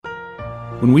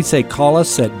When we say call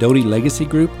us at Doty Legacy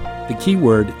Group, the key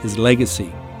word is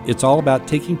legacy. It's all about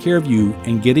taking care of you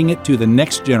and getting it to the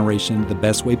next generation the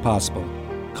best way possible.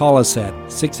 Call us at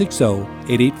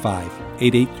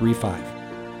 660-885-8835.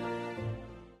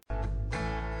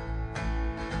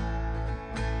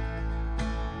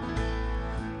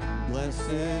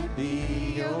 Blessed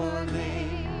be your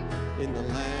name in the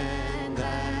land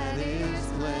that is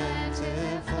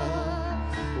plentiful,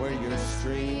 where your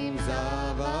streams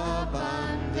of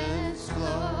abundance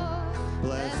flow.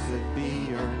 Blessed be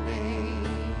your name.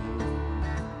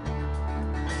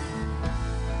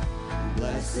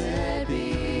 Blessed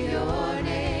be your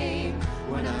name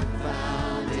when I'm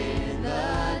found in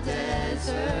the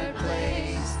desert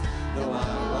place. Though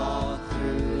I walk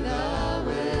through the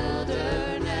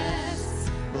wilderness,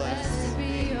 blessed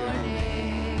be your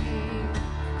name.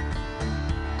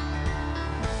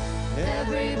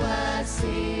 Every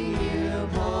blessing you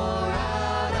pour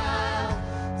out, I'll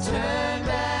turn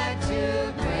back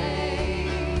to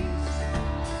praise.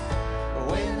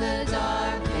 When the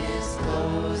darkness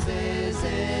closes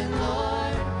in,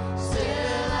 Lord,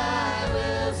 still I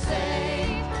will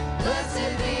say,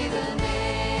 blessed be the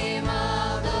name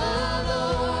of the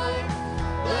Lord.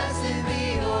 Blessed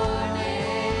be your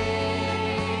name.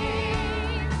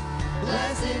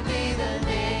 Blessed be the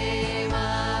name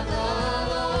of the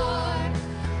Lord.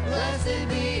 Blessed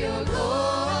be your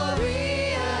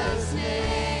glorious name.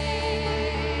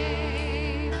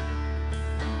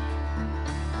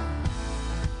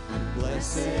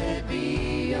 Blessed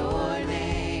be your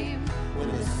name when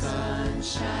the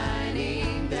sun's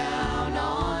shining down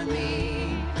on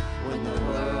me, when the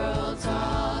world's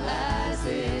all as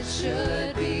it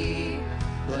should be.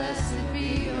 Blessed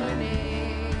be your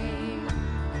name.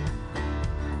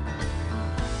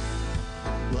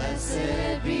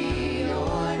 Blessed be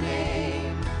your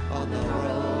name on the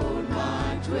road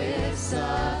marked with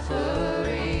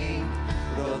suffering,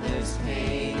 though there's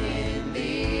pain in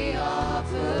the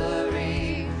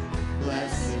offering.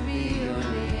 Blessed be your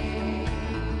name.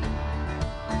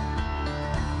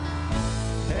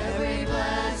 Every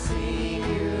blessing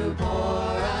you pour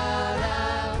out,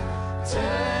 I'll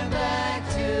turn back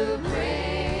to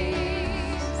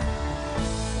praise.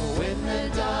 When the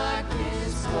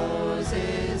darkness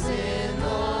closes in,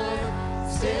 Lord,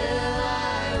 still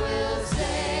I will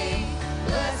say,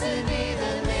 blessed be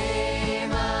the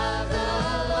name of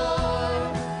the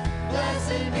Lord.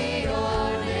 Blessed be your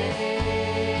name.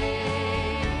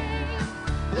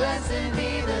 Blessed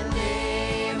be the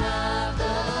name of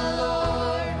the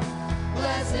Lord.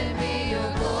 Blessed be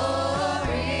your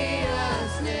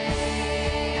glorious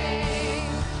name.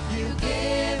 You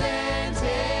give and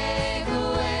take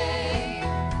away.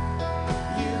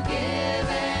 You give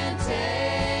and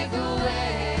take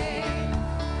away.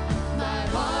 My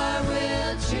heart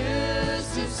will choose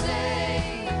to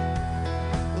say,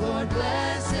 Lord,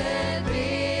 blessed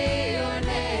be your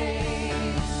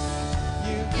name.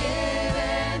 You give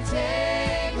and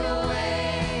take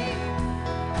away.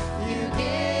 You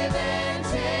give and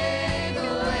take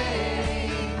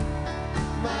away.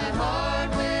 My heart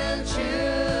will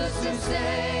choose to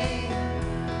say,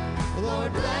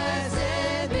 Lord,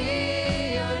 blessed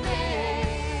be your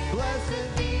name.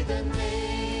 Blessed be the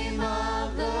name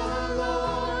of the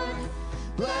Lord.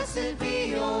 Blessed be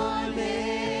your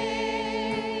name.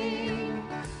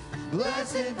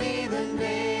 Blessed be the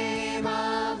name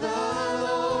of the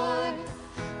Lord.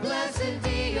 Blessed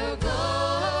be your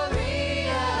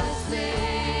glorious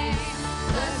name.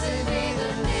 Blessed be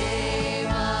the name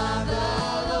of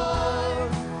the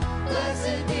Lord.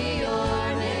 Blessed be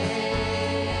your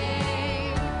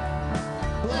name.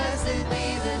 Blessed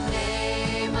be the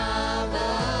name of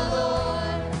the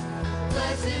Lord.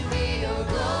 Blessed be your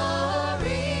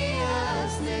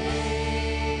glorious name.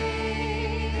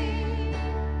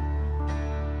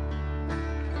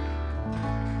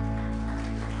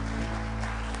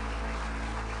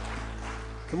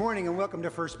 Good morning and welcome to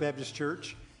First Baptist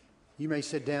Church. You may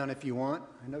sit down if you want.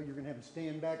 I know you're going to have to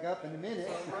stand back up in a minute.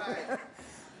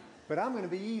 But I'm going to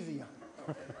be easy.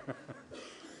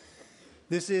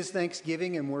 This is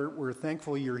Thanksgiving and we're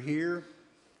thankful you're here.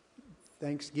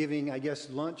 Thanksgiving, I guess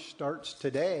lunch starts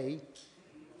today.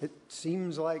 It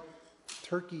seems like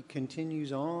turkey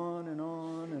continues on and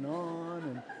on and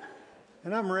on.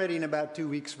 And I'm ready in about 2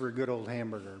 weeks for a good old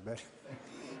hamburger. But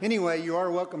anyway, you are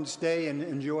welcome to stay and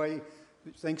enjoy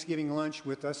Thanksgiving lunch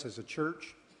with us as a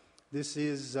church. This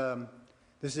is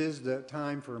the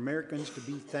time for Americans to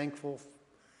be thankful,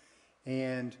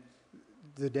 and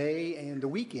the day and the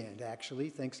weekend,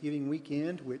 actually, Thanksgiving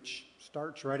weekend, which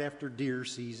starts right after deer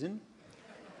season.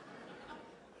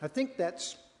 I think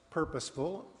that's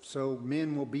purposeful, so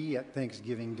men will be at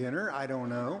Thanksgiving dinner. I don't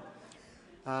know.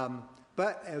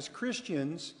 But as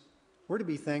Christians, we're to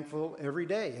be thankful every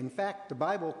day. In fact, the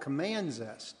Bible commands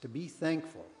us to be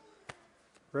thankful.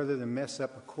 Rather than mess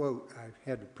up a quote, I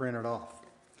had to print it off.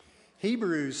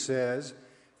 Hebrews says,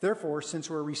 therefore, since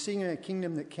we're receiving a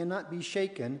kingdom that cannot be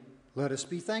shaken, let us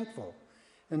be thankful,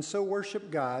 and so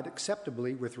worship God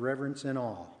acceptably with reverence and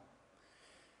awe.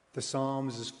 The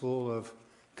Psalms is full of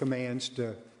commands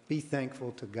to be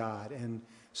thankful to God. And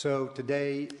so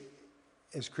today,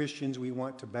 as Christians, we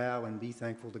want to bow and be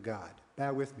thankful to God.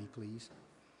 Bow with me, please.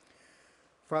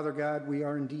 Father God, we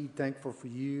are indeed thankful for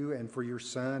you and for your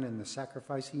Son and the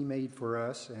sacrifice he made for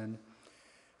us. And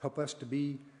help us to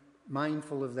be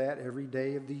mindful of that every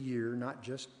day of the year, not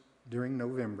just during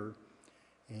November.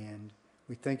 And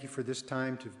we thank you for this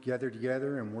time to gather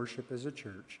together and worship as a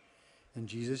church. In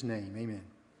Jesus' name, amen.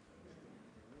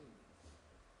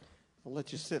 I'll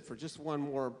let you sit for just one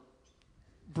more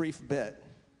brief bit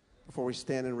before we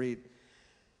stand and read.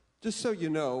 Just so you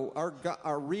know,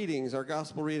 our readings, our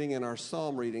gospel reading and our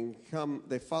psalm reading,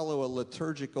 they follow a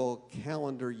liturgical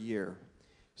calendar year.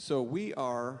 So we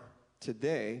are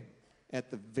today at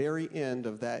the very end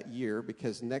of that year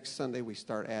because next Sunday we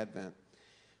start Advent.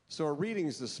 So our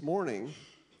readings this morning,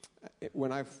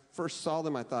 when I first saw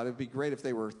them, I thought it would be great if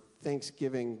they were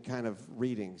Thanksgiving kind of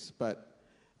readings. But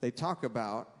they talk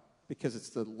about, because it's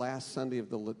the last Sunday of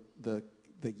the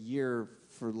year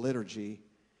for liturgy,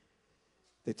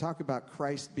 they talk about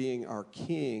Christ being our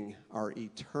King, our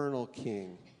eternal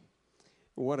King.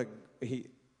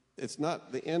 It's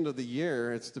not the end of the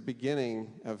year, it's the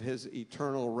beginning of his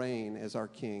eternal reign as our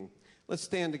King. Let's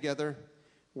stand together,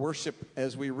 worship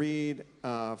as we read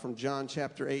from John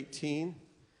chapter 18.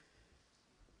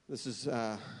 This is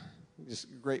just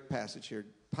a great passage here.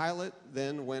 Pilate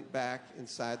then went back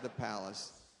inside the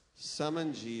palace,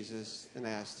 summoned Jesus, and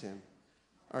asked him,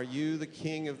 "Are you the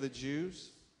king of the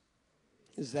Jews?"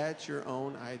 "Is that your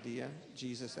own idea?"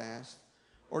 Jesus asked.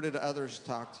 "Or did others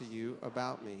talk to you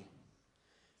about me?"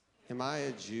 "Am I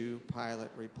a Jew?"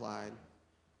 Pilate replied.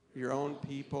 "Your own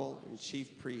people and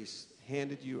chief priests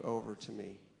handed you over to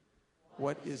me.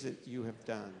 What is it you have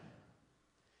done?"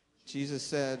 Jesus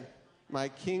said, "My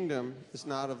kingdom is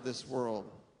not of this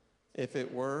world. If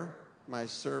it were, my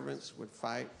servants would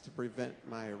fight to prevent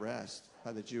my arrest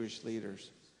by the Jewish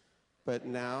leaders. But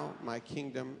now my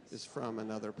kingdom is from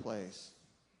another place."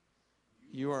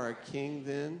 "You are a king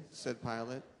then?" said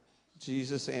Pilate.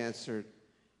 Jesus answered,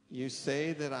 "You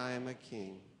say that I am a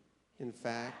king. In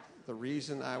fact, the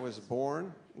reason I was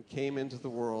born and came into the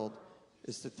world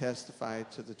is to testify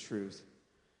to the truth.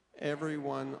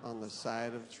 Everyone on the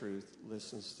side of truth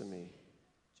listens to me."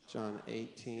 John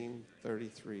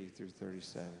 18:33 through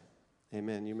 37.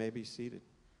 Amen. You may be seated.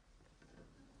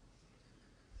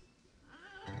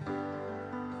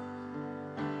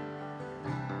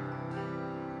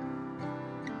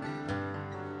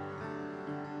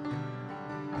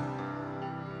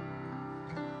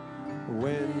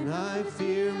 When I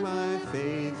fear my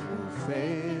faith will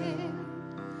fail,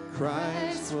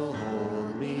 Christ will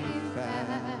hold me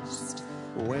fast.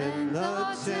 When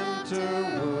the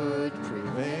tempter would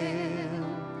prevail,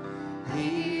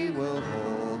 he will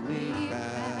hold me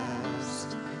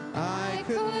fast. I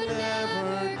could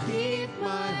never keep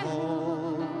my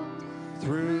hold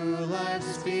through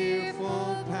life's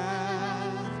fearful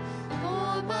path,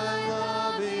 for my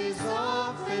love is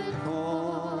often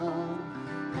cold.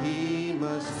 He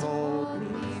must hold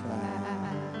me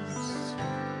fast.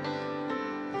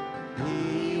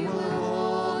 He will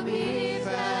hold me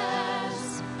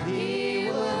fast. He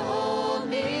will hold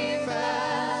me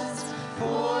fast.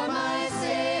 For my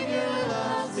Savior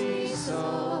loves me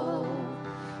so.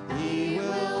 He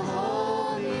will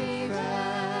hold me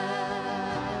fast.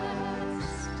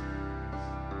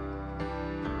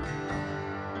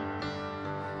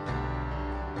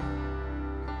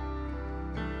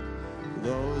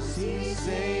 Those he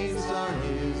saves are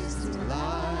his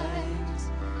delight.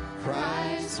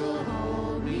 Christ will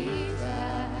hold me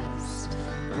fast.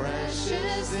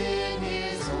 Precious in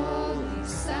his holy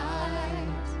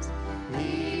sight,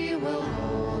 he will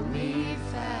hold me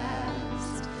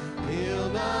fast. He'll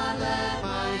not let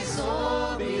my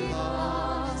soul be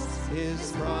lost.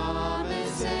 His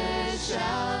promises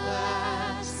shall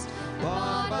last.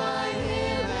 Bought by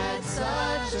him at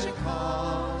such a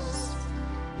cost,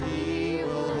 he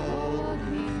will hold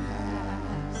me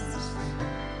fast.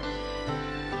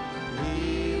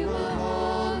 He will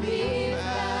hold me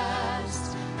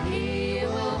fast. He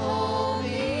will hold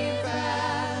me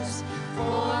fast.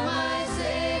 For my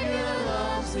Savior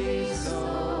loves me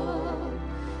so.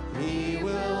 He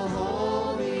will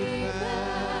hold me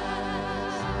fast.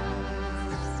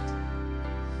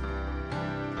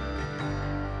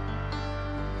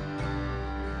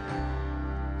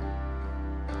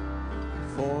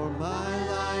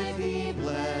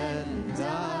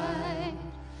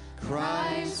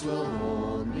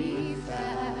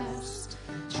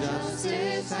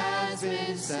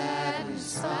 been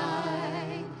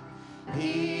satisfied.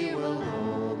 He will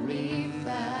hold me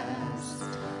fast,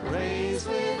 raised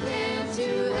with him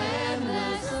to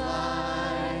endless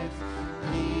life.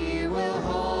 He will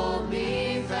hold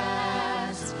me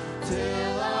fast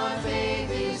till our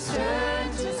faith is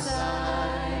turned to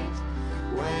sight.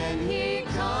 When he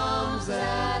comes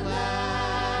at last,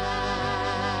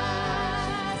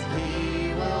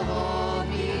 he will hold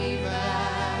me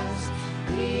fast.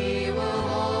 He will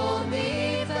hold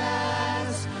me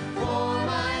fast, for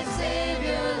my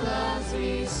Savior loves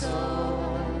me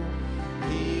so.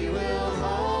 He will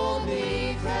hold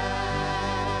me fast.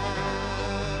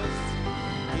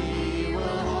 He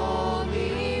will hold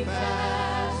me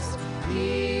fast.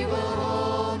 He will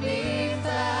hold me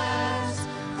fast,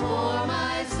 for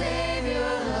my Savior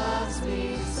loves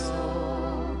me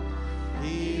so.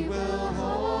 He will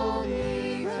hold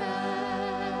me fast.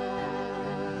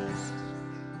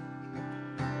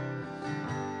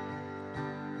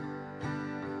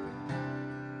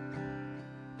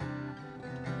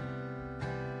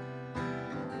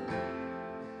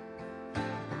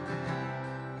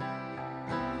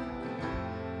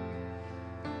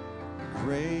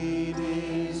 Great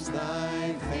is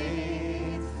thy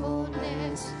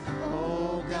faithfulness,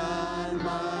 O God,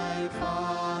 my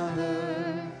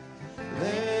Father.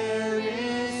 There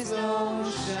is no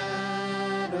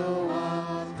shadow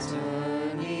of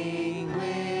turning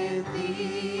with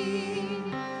thee.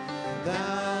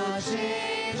 Thou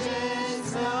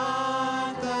changest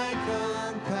not, thy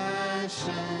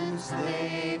compassions,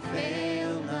 they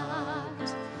fail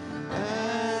not.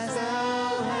 As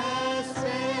thou hast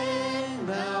been,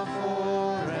 thou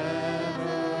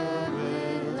forever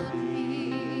wilt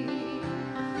be.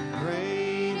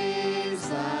 Great is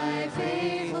thy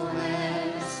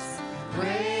faithfulness.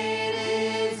 Great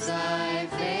is thy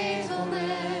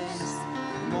faithfulness.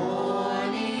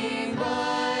 Morning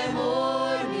by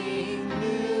morning,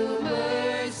 new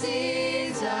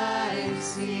mercies I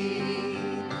see.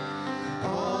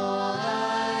 All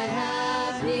I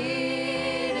have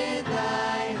needed,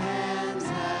 thy hands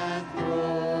hath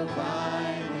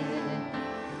provided.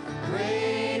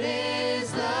 Great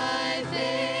is thy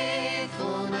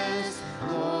faithfulness,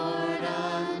 Lord,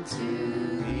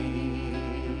 unto thee.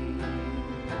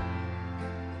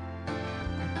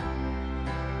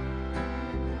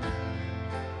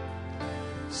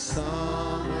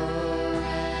 Summer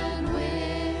and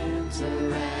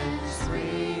winter and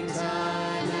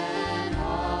springtime and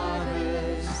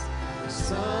harvest,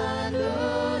 sun,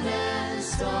 moon, and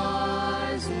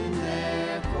stars in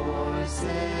their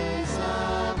courses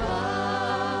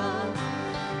above,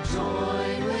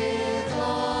 join with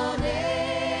all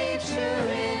nature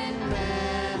in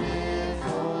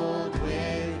manifold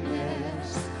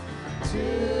witness to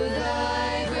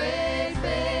thy great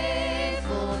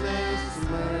faithfulness,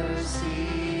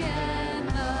 mercy, and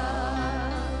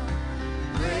love.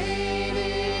 Great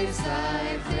is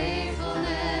thy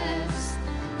faithfulness.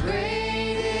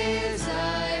 Great is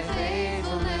thy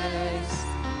faithfulness.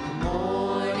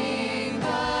 Morning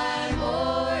by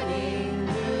morning,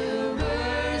 new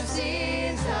mercies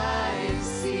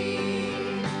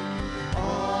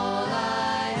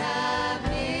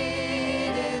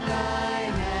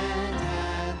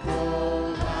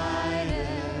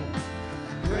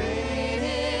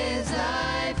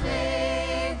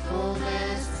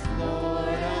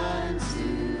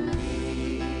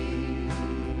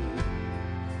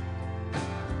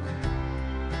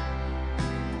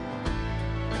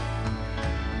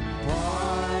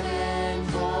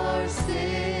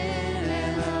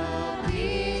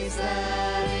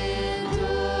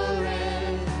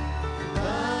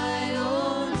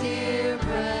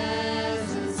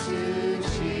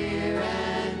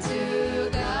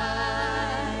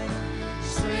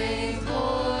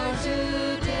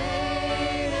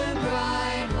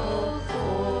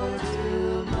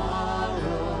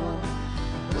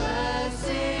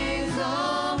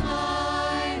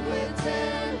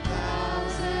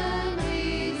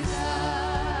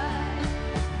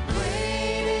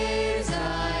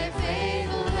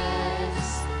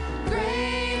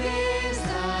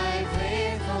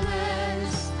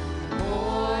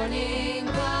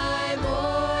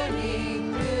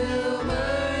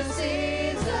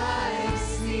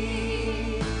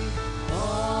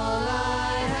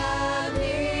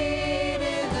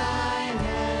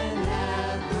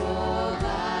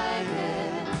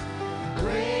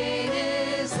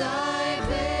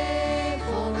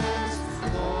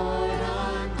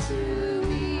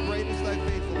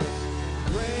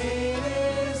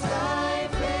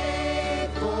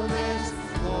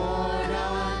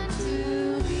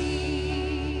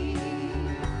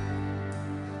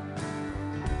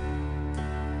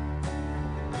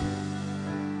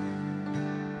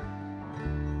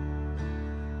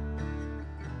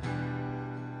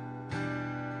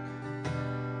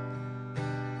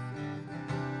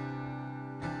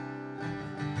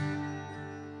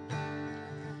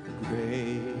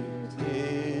Great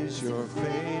is your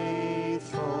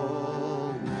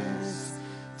faithfulness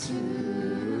to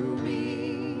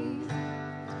me.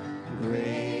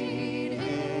 Great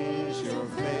is your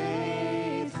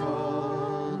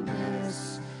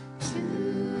faithfulness to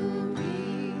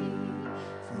me.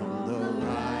 From the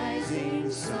rising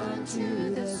sun to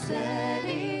the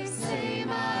setting same,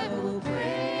 I will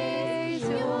praise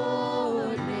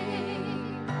your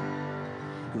name.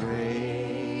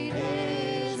 Great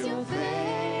is your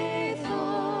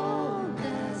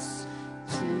faithfulness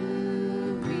to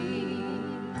me.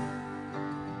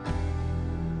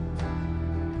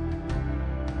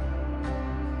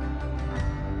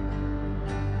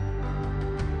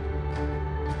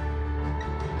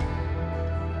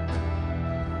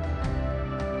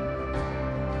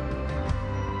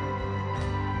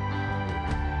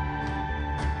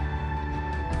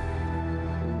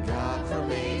 God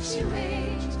from age to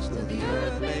age, till the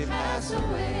earth may pass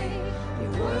away,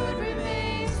 your word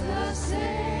remains the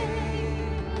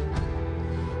same.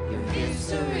 Your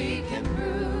history can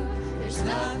prove there's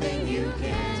nothing you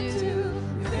can do.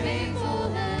 You're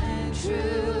faithful and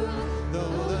true.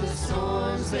 Though the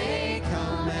storms may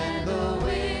come and the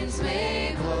winds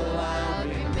may blow, I'll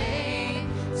remain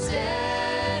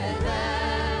steadfast.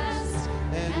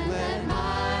 And let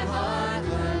my heart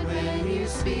learn when you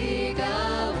speak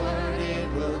a word, it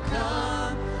will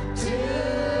come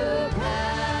to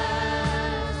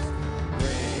pass.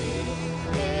 Great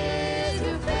is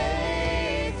your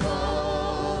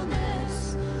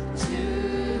faithfulness to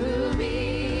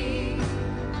me.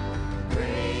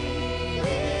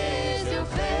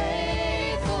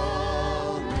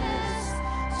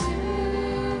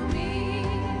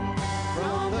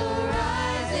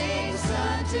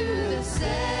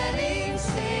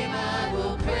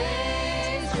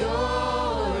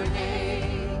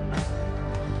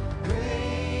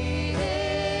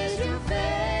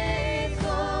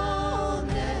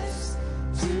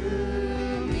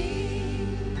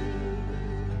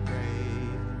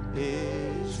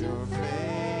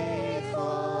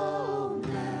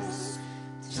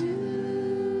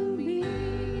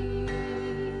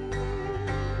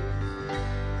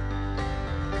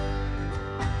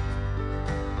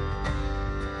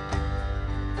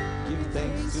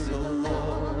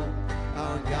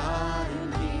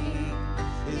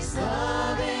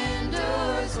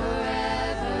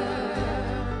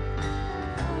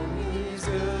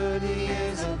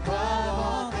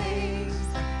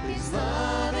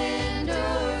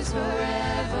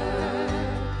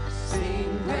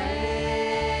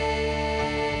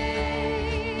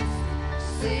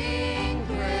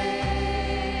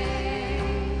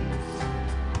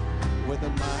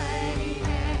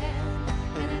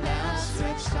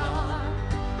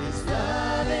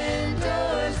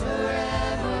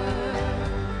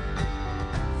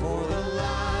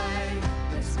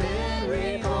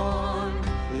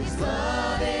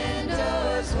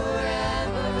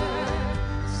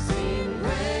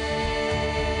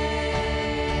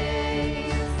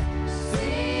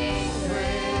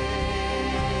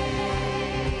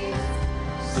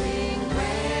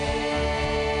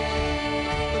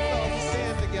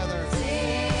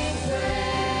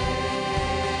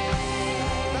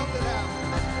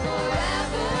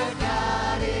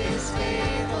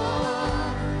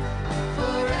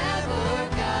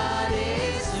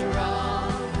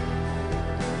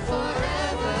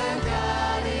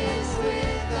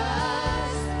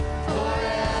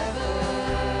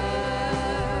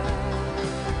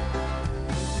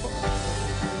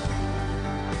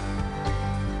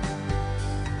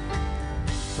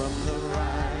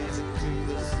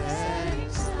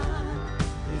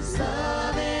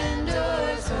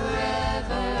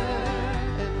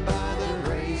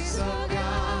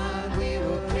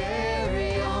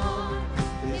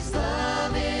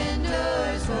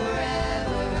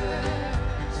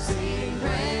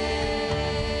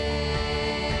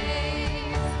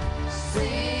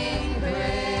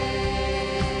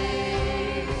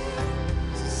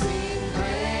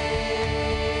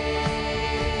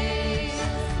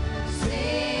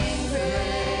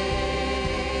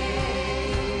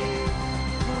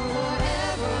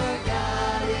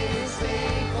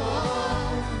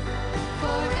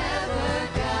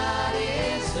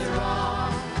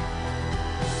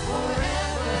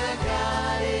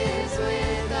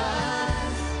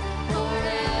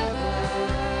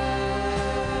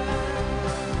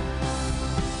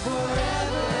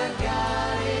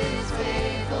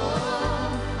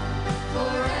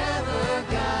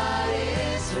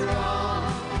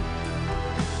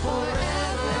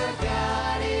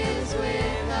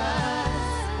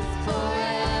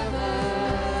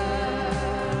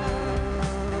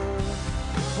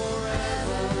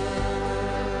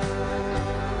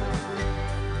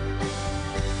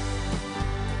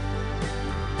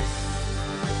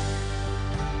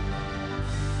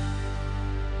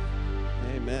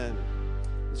 Amen.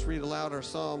 Let's read aloud our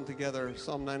psalm together,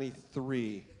 Psalm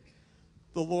 93.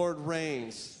 The Lord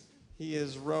reigns. He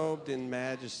is robed in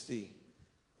majesty.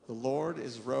 The Lord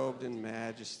is robed in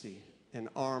majesty and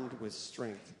armed with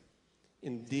strength.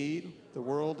 Indeed, the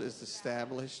world is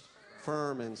established,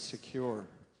 firm and secure.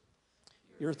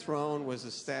 Your throne was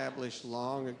established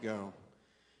long ago.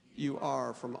 You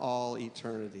are from all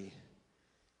eternity.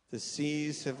 The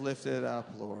seas have lifted up,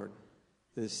 Lord.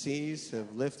 The seas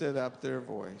have lifted up their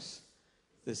voice.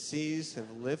 The seas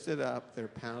have lifted up their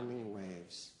pounding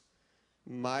waves.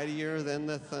 Mightier than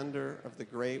the thunder of the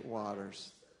great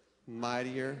waters,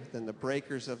 mightier than the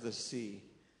breakers of the sea.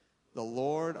 The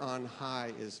Lord on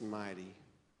high is mighty.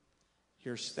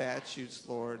 Your statutes,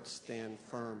 Lord, stand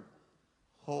firm.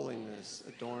 Holiness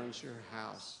adorns your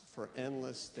house for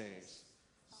endless days.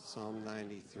 Psalm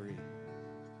 93.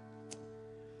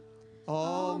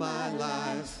 All my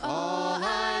life, all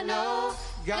I know,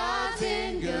 God's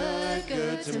been good,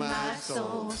 good to my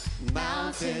soul.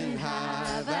 Mountain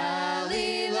high,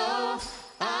 valley low,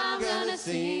 I'm gonna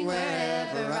sing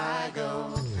wherever I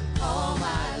go. All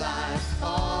my life,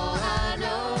 all I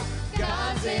know,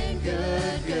 God's been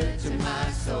good, good to my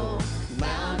soul.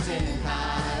 Mountain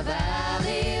high,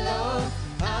 valley low,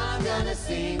 I'm gonna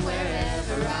sing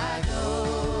wherever I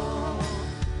go.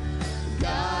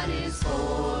 God is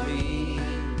for me,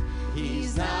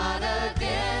 He's not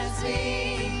against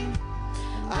me.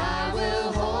 I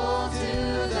will hold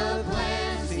to the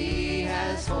plans He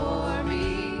has for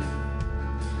me.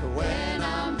 When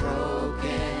I'm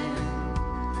broken,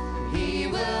 He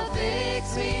will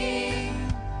fix me.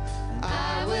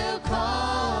 I will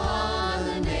call on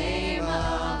the name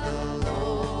of the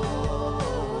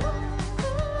Lord.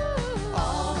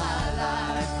 All my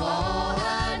life, all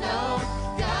I know,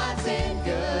 God's been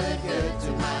good, good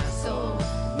to my soul.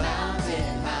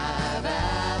 Mountain high,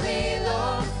 valley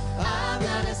low, I'm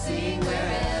gonna sing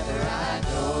wherever I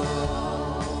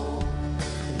go.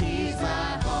 He's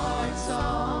my heart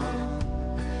song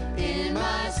in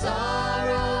my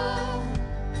sorrow.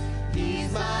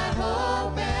 He's my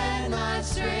hope and my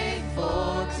strength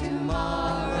for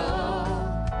tomorrow.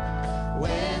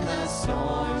 When the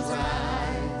storms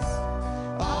rise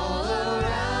all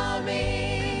around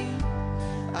me,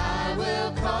 I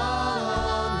will call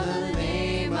on the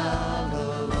name of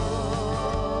the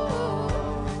Lord.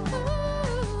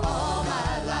 All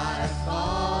my life,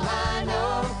 all I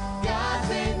know, God's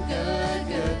been good,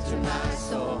 good to my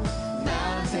soul.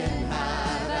 Mountain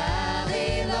high,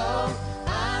 valley low,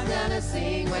 I'm gonna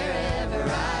sing wherever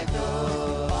I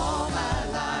go. All my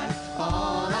life,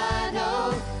 all I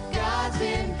know, God's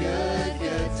been good,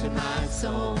 good to my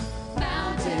soul.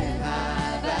 Mountain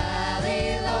high,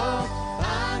 valley low,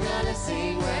 I'm gonna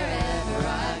sing wherever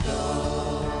I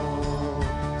go.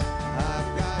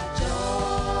 I've got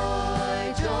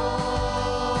joy,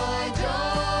 joy,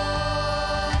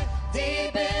 joy,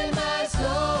 deep in my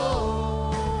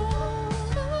soul.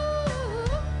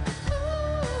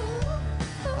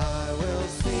 I will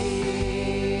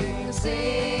sing,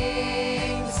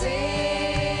 sing,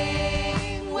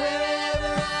 sing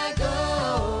wherever I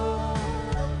go.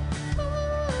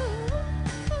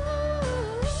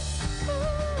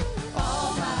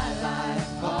 All my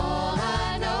life, all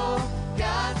I know,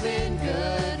 God's been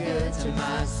good, good to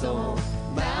my soul.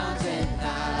 Mountain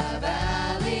high,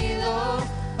 valley low,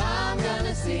 I'm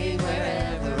gonna sing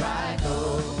wherever I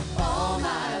go. All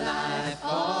my life,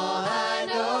 all I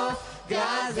know,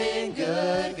 God's been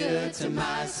good, good to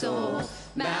my soul.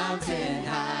 Mountain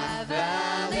high,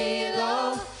 valley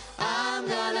low, I'm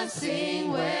gonna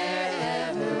sing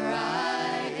wherever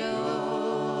I go.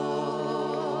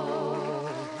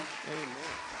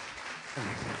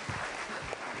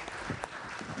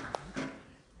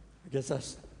 I guess I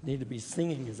need to be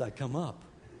singing as I come up.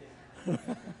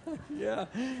 Yeah,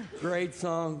 great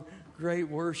song, great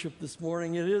worship this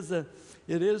morning. It is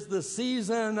the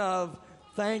season of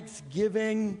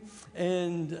Thanksgiving,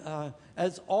 and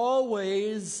as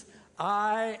always,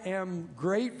 I am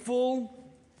grateful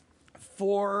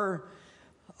for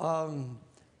our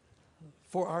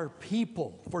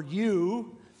people, for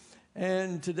you.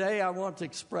 And today I want to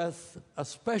express a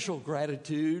special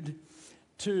gratitude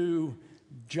to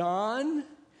John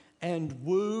and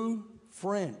Wu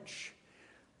French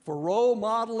for role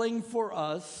modeling for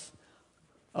us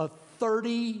a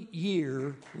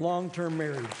 30-year long-term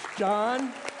marriage.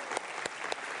 John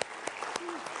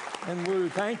and Wu,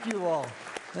 thank you all.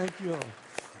 Thank you all.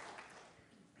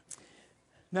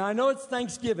 Now, I know it's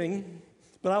Thanksgiving,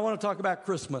 but I want to talk about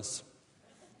Christmas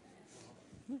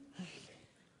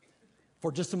for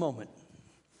just a moment.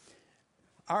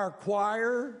 Our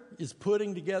choir is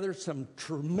putting together some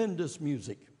tremendous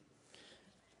music.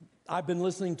 I've been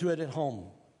listening to it at home.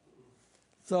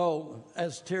 So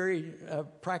as Terry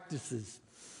practices,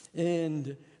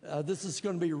 and this is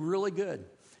going to be really good.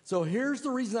 So here's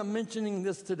the reason I'm mentioning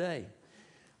this today.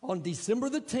 On December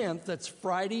the 10th, that's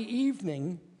Friday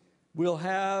evening, we'll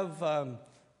have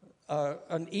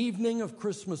an evening of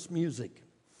Christmas music.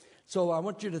 So I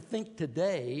want you to think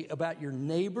today about your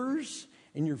neighbors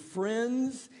and your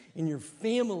friends and your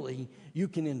family you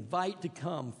can invite to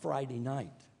come Friday night.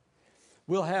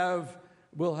 They'll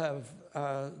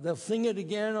sing it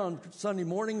again on Sunday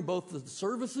morning, both the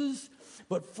services,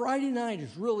 but Friday night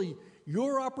is really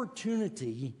your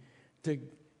opportunity to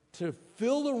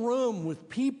fill the room with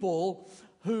people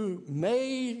who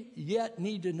may yet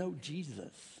need to know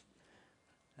Jesus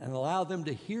and allow them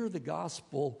to hear the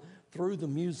gospel through the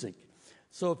music.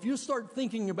 So if you start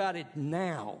thinking about it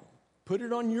now, put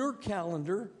it on your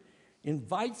calendar,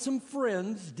 invite some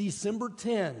friends December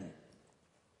 10,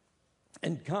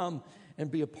 and come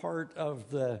and be a part of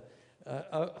the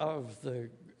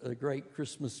great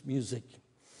Christmas music.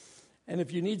 And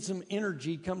if you need some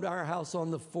energy, come to our house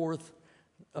on the 4th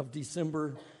of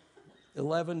December,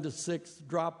 11 to 6.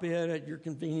 Drop in at your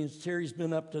convenience. Terry's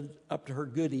been up to her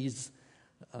goodies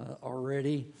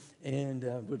already, and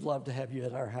would love to have you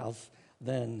at our house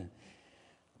then.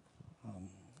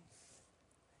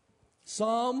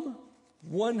 Psalm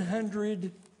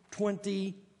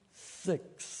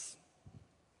 126.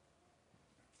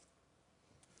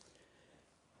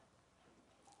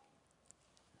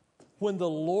 When the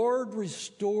Lord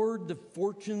restored the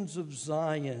fortunes of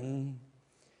Zion,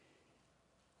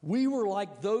 we were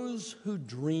like those who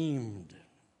dreamed.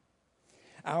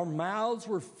 Our mouths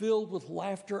were filled with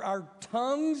laughter, our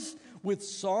tongues with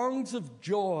songs of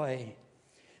joy.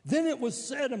 Then it was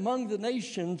said among the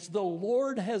nations, the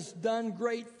Lord has done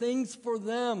great things for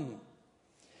them.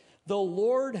 The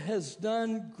Lord has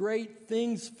done great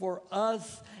things for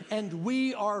us, and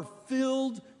we are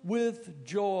filled with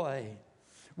joy.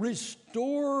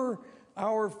 Restore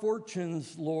our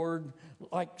fortunes, Lord,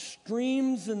 like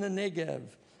streams in the Negev.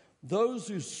 Those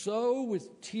who sow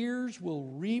with tears will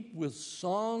reap with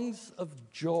songs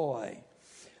of joy.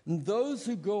 And those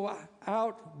who go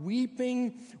out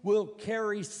weeping will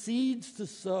carry seeds to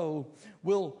sow,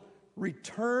 will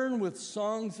return with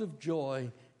songs of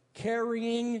joy,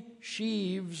 carrying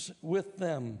sheaves with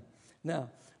them.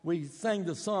 Now, we sang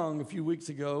the song a few weeks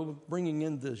ago, bringing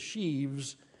in the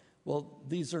sheaves. Well,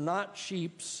 these are not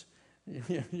sheeps.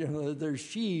 They're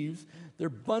sheaves. They're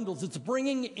bundles. It's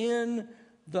bringing in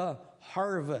the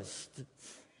harvest.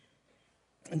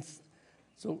 And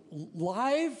so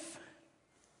life,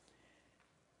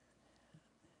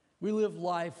 we live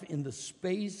life in the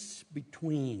space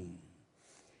between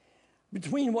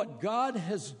what God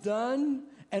has done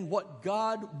and what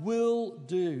God will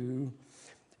do.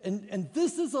 And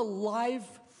this is a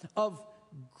life of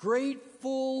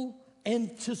grateful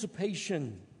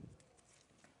anticipation.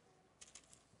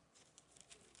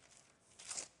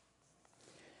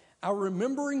 Our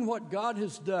remembering what God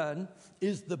has done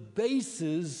is the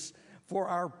basis for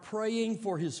our praying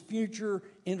for His future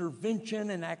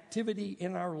intervention and activity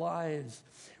in our lives.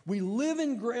 We live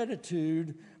in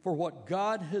gratitude for what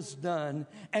God has done,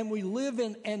 and we live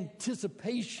in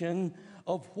anticipation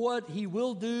of what He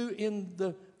will do in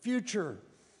the future.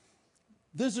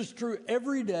 This is true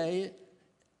every day,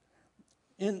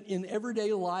 in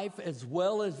everyday life, as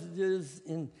well as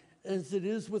it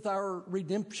is with our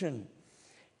redemption.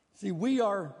 See, we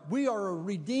are a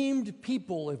redeemed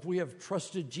people if we have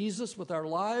trusted Jesus with our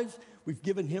lives. We've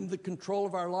given Him the control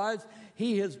of our lives.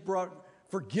 He has brought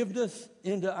forgiveness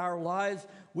into our lives.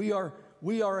 We are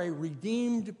a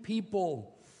redeemed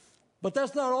people. But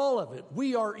that's not all of it.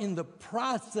 We are in the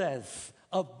process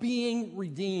of being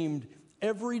redeemed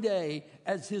every day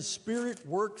as His Spirit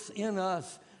works in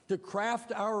us to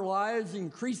craft our lives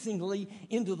increasingly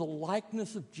into the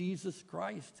likeness of Jesus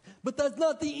Christ. But that's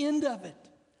not the end of it.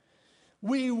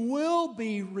 We will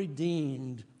be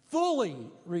redeemed, fully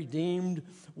redeemed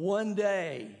one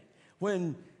day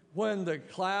when the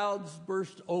clouds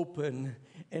burst open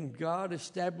and God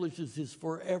establishes His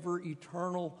forever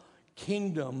eternal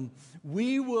kingdom.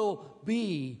 We will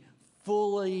be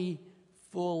fully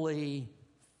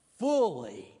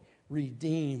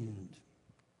redeemed.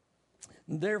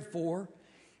 Therefore,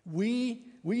 we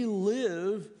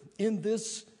live in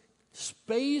this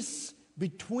space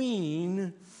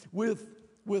between with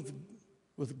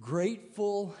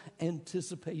grateful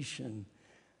anticipation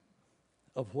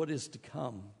of what is to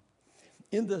come.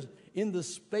 In the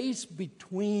space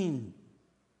between,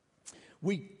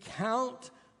 we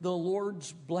count the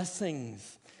Lord's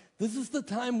blessings. This is the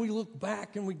time we look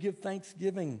back and we give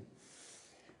thanksgiving.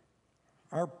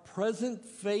 Our present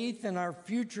faith and our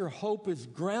future hope is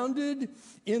grounded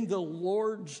in the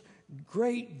Lord's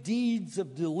great deeds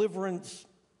of deliverance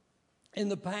in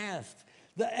the past.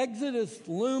 The Exodus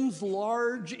looms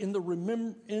large in the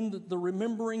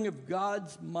remembering of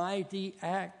God's mighty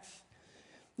acts.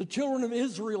 The children of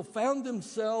Israel found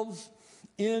themselves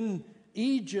in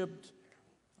Egypt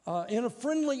in a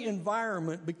friendly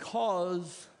environment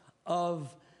because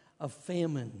of a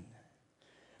famine.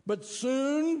 But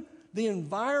soon the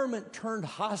environment turned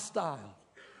hostile,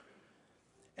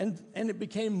 and it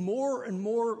became more and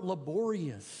more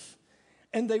laborious,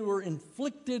 and they were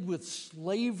inflicted with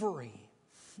slavery,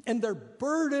 and their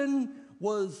burden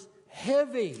was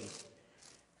heavy.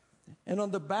 And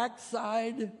on the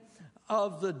backside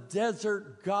of the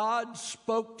desert, God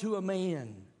spoke to a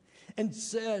man and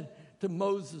said to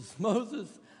Moses, "Moses,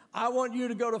 I want you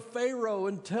to go to Pharaoh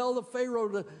and tell the Pharaoh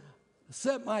to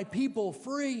set my people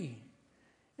free."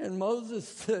 And Moses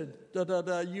said,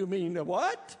 "You mean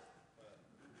what?"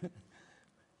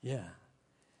 Yeah.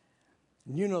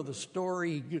 And you know the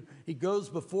story. He goes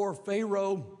before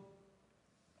Pharaoh,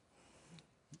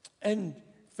 and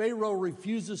Pharaoh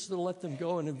refuses to let them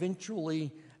go. And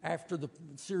eventually, after the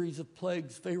series of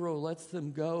plagues, Pharaoh lets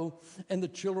them go. And the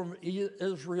children of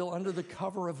Israel, under the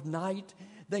cover of night,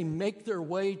 they make their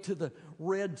way to the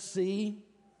Red Sea.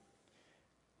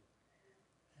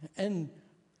 And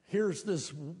here's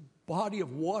this body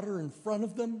of water in front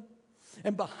of them.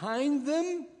 And behind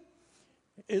them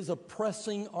is a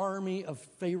pressing army of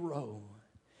Pharaoh.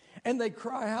 And they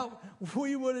cry out,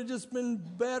 "We would have just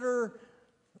been better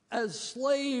as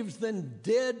slaves than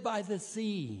dead by the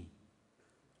sea."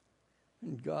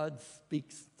 And God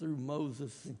speaks through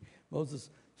Moses. And Moses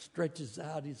stretches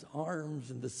out his arms,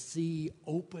 and the sea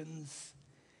opens,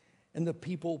 and the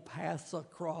people pass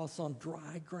across on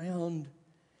dry ground.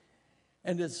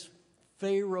 And as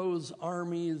Pharaoh's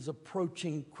army is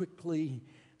approaching quickly,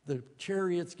 the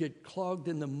chariots get clogged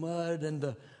in the mud, and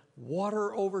the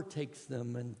water overtakes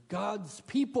them, and God's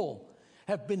people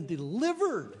have been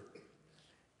delivered.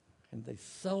 And they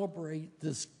celebrate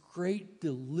this great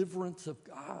deliverance of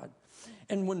God.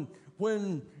 And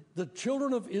when the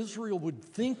children of Israel would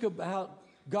think about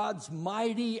God's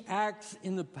mighty acts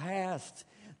in the past,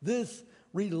 this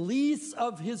release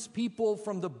of his people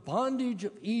from the bondage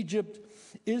of Egypt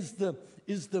is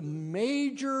the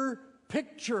major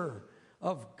picture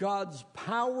of God's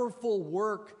powerful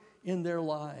work in their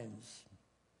lives.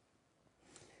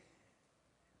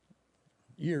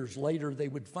 Years later, they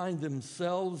would find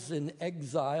themselves in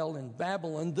exile in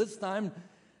Babylon, this time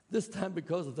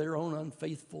because of their own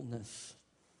unfaithfulness.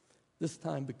 This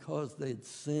time because they had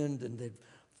sinned and they'd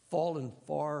fallen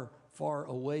far, far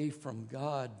away from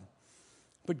God.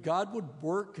 But God would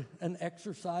work an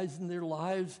exercise in their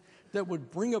lives that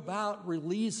would bring about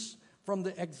release from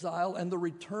the exile and the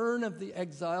return of the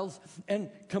exiles, and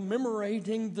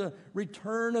commemorating the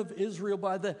return of Israel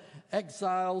by the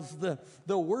exiles.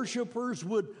 The worshipers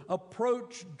would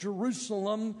approach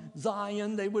Jerusalem,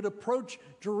 Zion. They would approach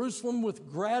Jerusalem with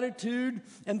gratitude.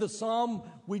 And the psalm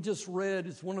we just read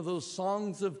is one of those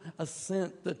songs of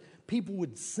ascent that people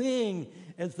would sing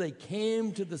as they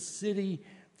came to the city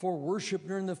for worship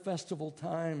during the festival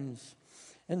times.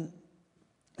 And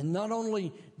not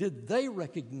only did they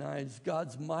recognize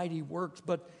God's mighty works,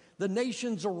 but the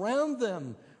nations around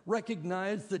them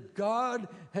recognized that God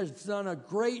has done a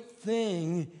great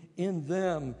thing in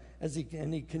them, and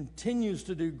he continues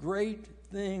to do great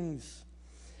things.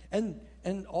 And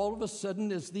all of a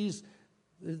sudden, as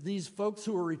these folks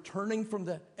who are returning from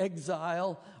the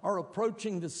exile are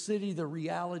approaching the city, the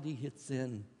reality hits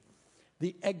in.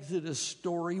 The Exodus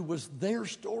story was their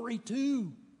story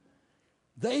too.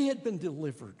 They had been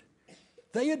delivered.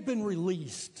 They had been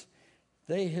released.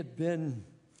 They had been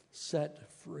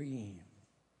set free.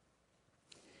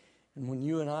 And when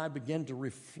you and I begin to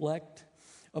reflect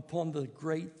upon the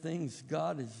great things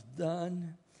God has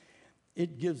done,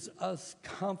 it gives us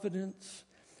confidence,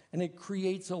 and it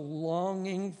creates a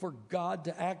longing for God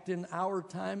to act in our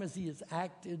time as he has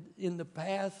acted in the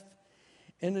past.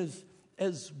 And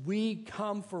as we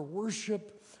come for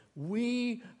worship,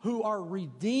 we who are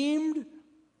redeemed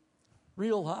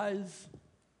realize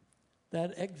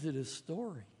that Exodus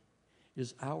story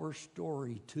is our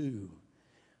story too.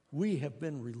 We have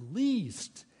been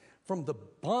released from the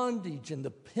bondage and the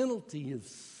penalty of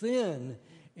sin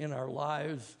in our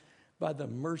lives by the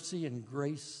mercy and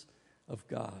grace of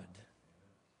God.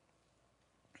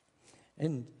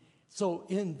 And so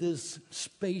in this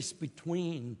space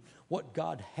between what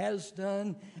God has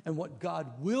done and what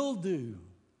God will do,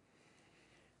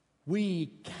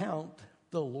 we count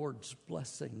the Lord's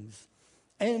blessings.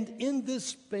 And in this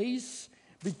space,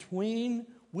 between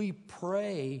we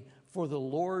pray for the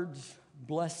Lord's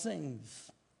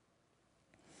blessings.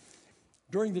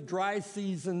 During the dry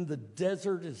season, the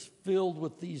desert is filled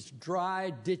with these dry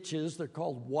ditches. They're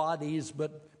called wadis,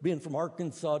 but being from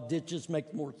Arkansas, ditches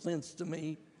make more sense to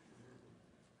me.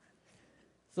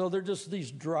 So they're just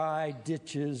these dry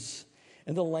ditches,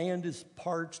 and the land is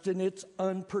parched, and it's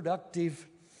unproductive,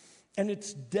 and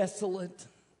it's desolate.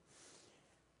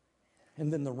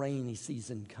 And then the rainy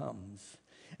season comes.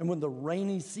 And when the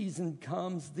rainy season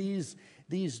comes, these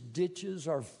ditches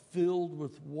are filled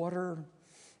with water,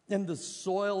 and the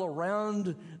soil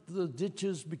around the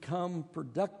ditches become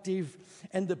productive,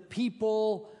 and the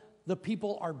people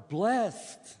are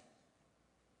blessed.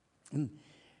 And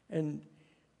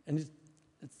it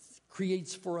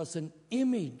creates for us an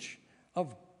image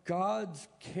of God's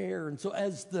care. And so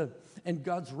and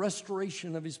God's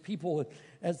restoration of his people,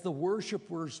 as the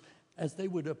worshipers, as they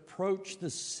would approach the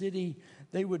city,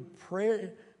 they would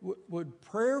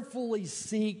prayerfully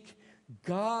seek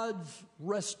God's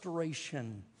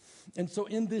restoration. And so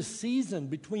in this season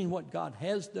between what God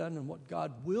has done and what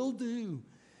God will do,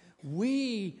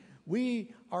 we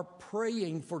are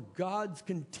praying for God's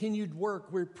continued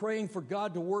work. We're praying for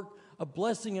God to work a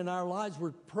blessing in our lives.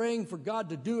 We're praying for God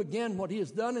to do again what he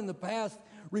has done in the past,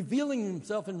 revealing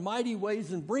himself in mighty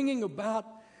ways and bringing about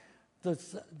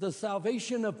the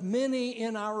salvation of many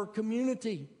in our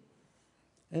community.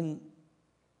 And,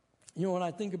 when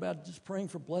I think about just praying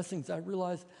for blessings, I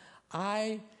realize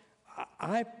I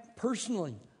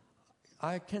personally,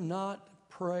 I cannot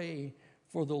pray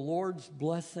for the Lord's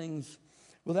blessings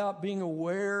without being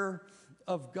aware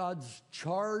of God's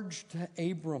charge to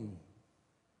Abram.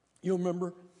 You'll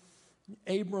remember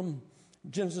Abram,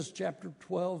 Genesis chapter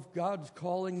 12, God's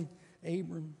calling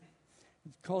Abram.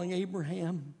 He's calling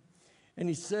Abraham. And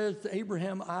he says to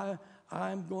Abraham,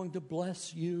 I'm going to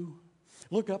bless you.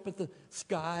 Look up at the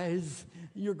skies.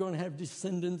 You're going to have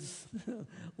descendants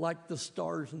like the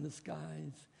stars in the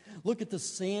skies. Look at the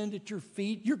sand at your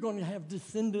feet. You're going to have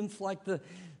descendants like the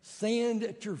sand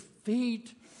at your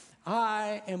feet.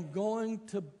 I am going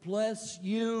to bless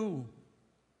you.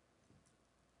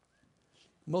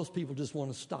 Most people just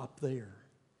want to stop there.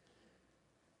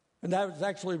 And that was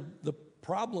actually the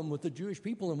problem with the Jewish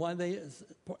people, and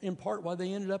in part why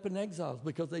they ended up in exiles,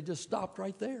 because they just stopped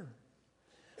right there.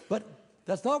 But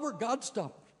that's not where God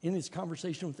stopped in his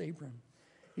conversation with Abraham.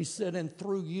 He said, and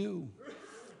through you,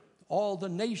 all the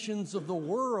nations of the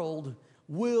world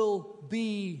will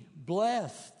be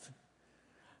blessed.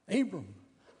 Abram,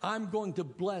 I'm going to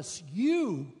bless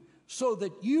you so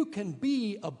that you can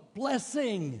be a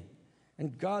blessing.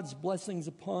 And God's blessings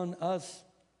upon us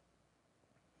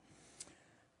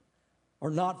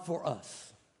are not for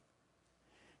us.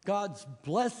 God's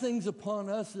blessings upon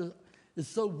us is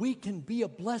so we can be a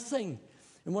blessing.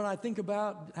 And when I think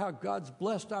about how God's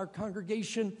blessed our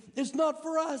congregation, it's not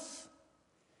for us.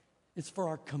 It's for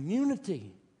our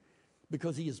community,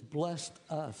 because he has blessed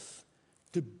us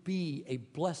to be a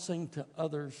blessing to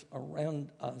others around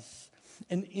us.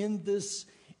 And in this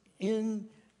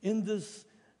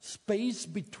space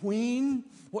between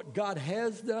what God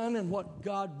has done and what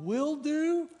God will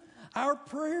do, our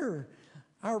prayer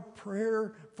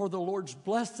for the Lord's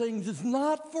blessings is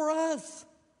not for us.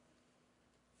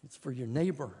 It's for your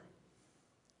neighbor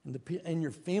and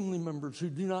your family members who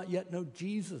do not yet know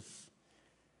Jesus,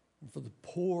 and for the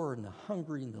poor and the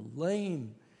hungry and the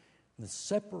lame and the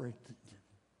separated.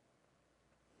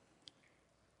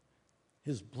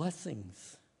 His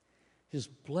blessings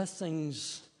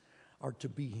are to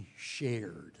be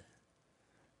shared.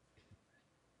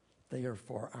 They are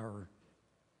for our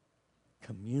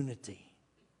community.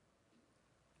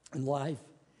 In life,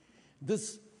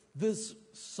 this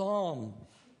psalm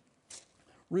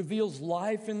reveals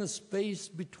life in the space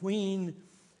between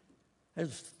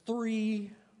as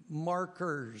three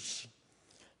markers.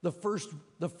 The first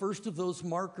of those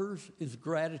markers is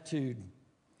gratitude.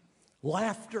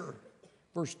 Laughter,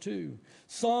 verse 2.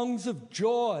 Songs of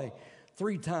joy,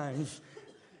 3 times,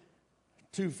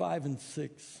 2, 5, and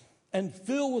 6. And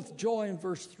fill with joy in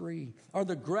verse 3 are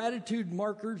the gratitude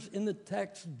markers in the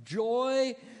text.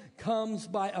 Joy comes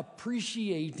by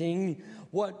appreciating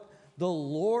what the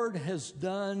Lord has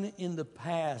done in the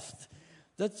past.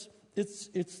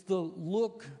 It's the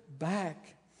look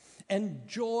back. And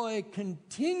joy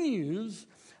continues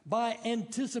by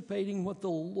anticipating what the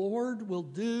Lord will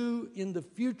do in the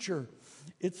future.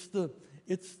 It's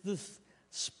this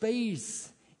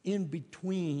space in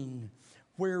between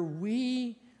where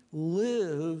we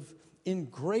live in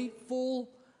grateful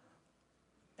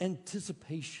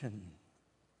anticipation.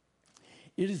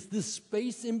 It is this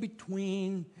space in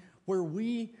between where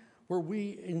where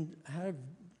we have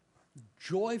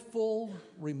joyful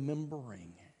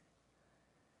remembering.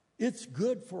 It's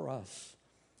good for us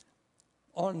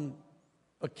on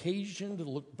occasion to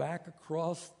look back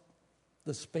across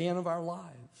the span of our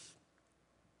lives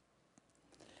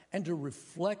and to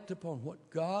reflect upon what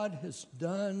God has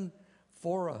done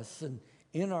for us and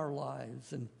in our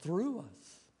lives and through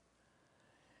us,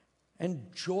 and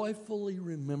joyfully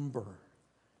remember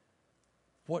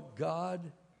what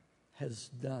God has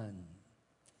done.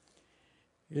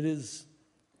 It is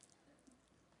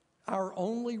our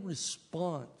only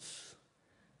response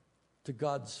to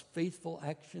God's faithful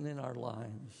action in our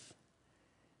lives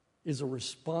is a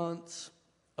response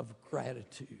of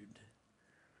gratitude.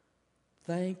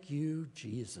 Thank you,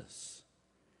 Jesus.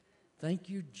 Thank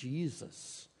you,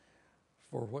 Jesus,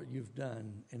 for what you've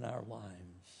done in our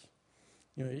lives.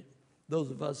 You know, those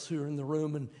of us who are in the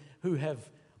room and who have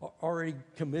already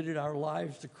committed our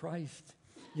lives to Christ,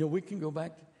 you know, we can go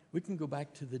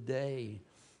back to the day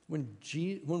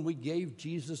when we gave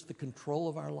Jesus the control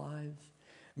of our lives.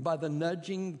 And by the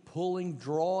nudging, pulling,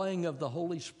 drawing of the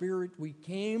Holy Spirit, we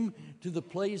came to the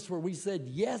place where we said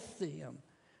yes to Him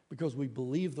because we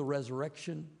believe the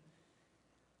resurrection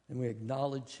and we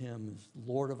acknowledge Him as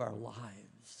Lord of our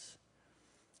lives.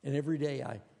 And every day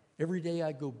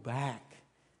I go back,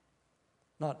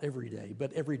 not every day,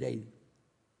 but every day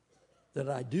that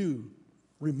I do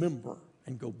remember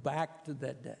and go back to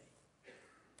that day,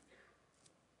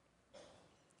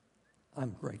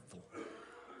 I'm grateful.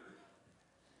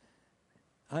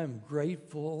 I'm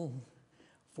grateful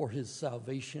for His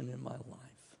salvation in my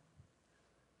life.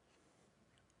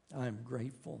 I'm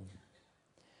grateful.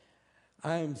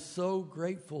 I am so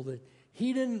grateful that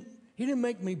He didn't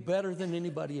make me better than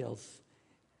anybody else.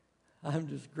 I'm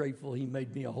just grateful He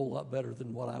made me a whole lot better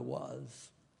than what I was.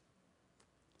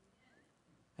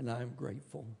 And I'm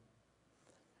grateful.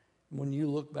 When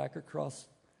you look back across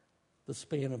the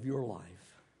span of your life,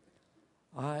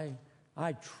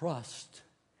 I trust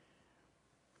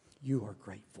you are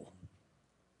grateful.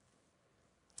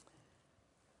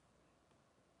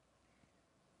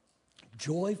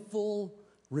 Joyful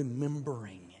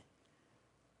remembering.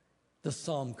 The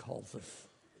psalm calls us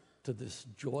to this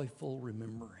joyful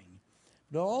remembering.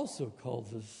 But it also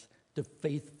calls us to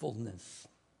faithfulness.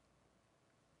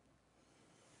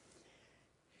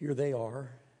 Here they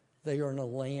are. They are in a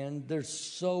land. They're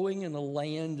sowing in a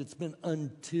land that's been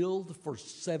untilled for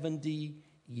 70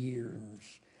 years.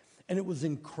 And it was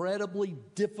incredibly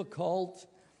difficult.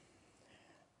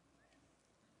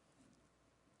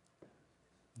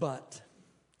 But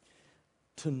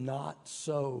to not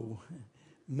sow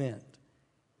meant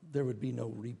there would be no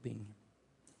reaping.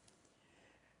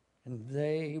 And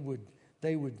they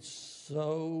would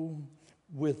sow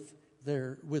with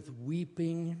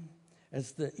weeping,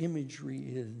 as the imagery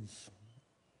is.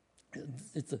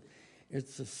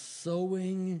 It's a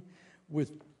sowing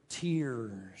with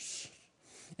tears.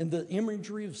 And the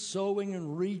imagery of sowing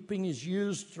and reaping is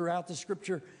used throughout the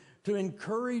Scripture to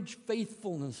encourage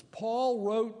faithfulness. Paul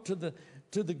wrote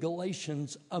to the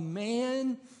Galatians, "A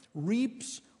man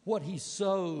reaps what he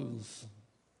sows.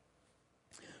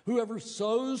 Whoever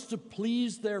sows to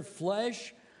please their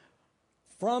flesh,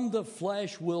 from the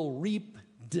flesh will reap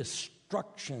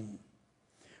destruction.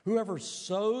 Whoever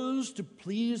sows to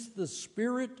please the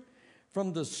Spirit,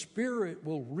 from the Spirit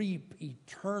will reap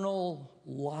eternal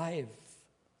life."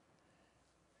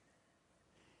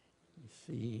 You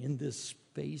see, in this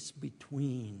space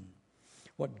between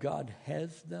what God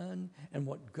has done and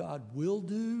what God will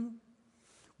do,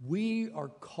 we are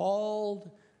called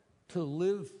to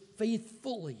live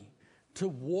faithfully, to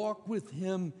walk with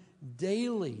Him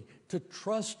daily, to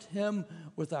trust Him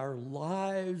with our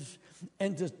lives,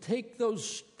 and to take those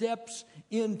steps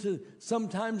into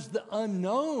sometimes the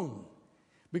unknown,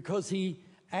 because He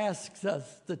asks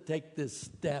us to take this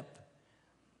step.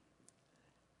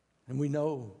 And we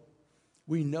know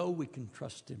we can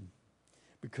trust Him,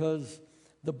 because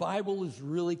the Bible is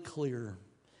really clear.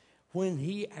 When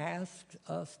He asks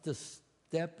us to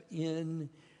step into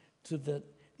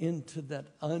that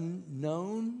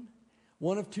unknown,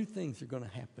 one of two things are going to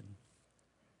happen.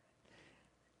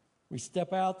 We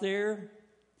step out there,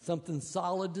 something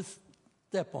solid to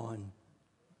step on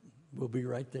will be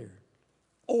right there.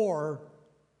 Or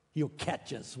He'll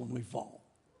catch us when we fall.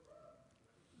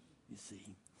 You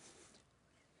see,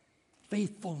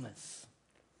 faithfulness.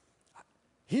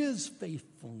 His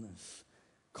faithfulness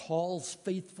calls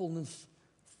faithfulness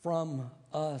from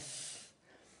us.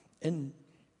 And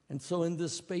so in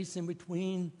this space in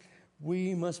between,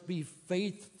 we must be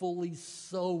faithfully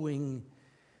sowing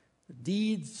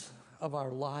deeds of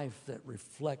our life that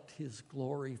reflect His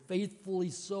glory, faithfully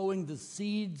sowing the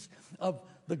seeds of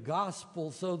the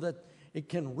gospel so that it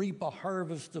can reap a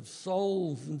harvest of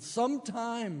souls. And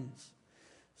sometimes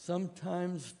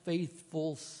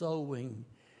faithful sowing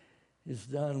is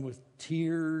done with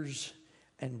tears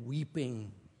and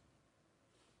weeping.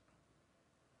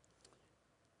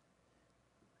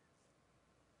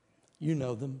 You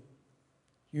know them.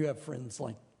 You have friends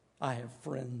like I have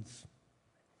friends.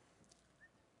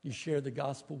 You share the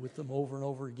gospel with them over and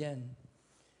over again.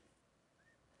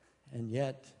 And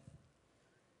yet,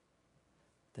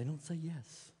 they don't say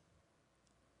yes.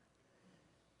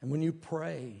 And when you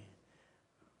pray,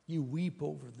 you weep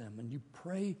over them, and you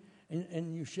pray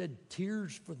and you shed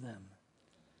tears for them.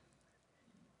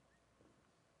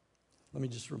 Let me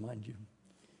just remind you,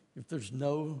 if there's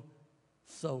no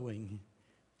sowing,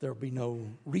 there'll be no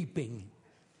reaping.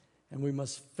 And we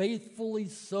must faithfully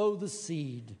sow the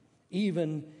seed,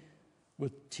 even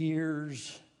with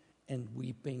tears and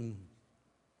weeping.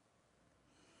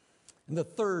 And the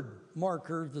third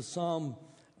marker the psalm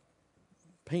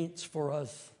paints for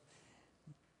us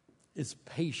is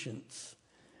patience.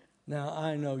 Now,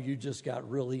 I know you just got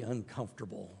really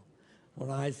uncomfortable when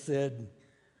I said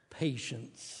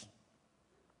patience.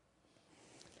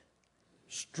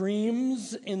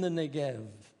 Streams in the Negev.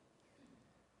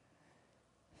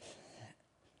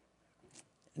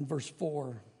 In verse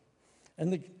 4,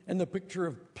 and the picture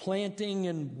of planting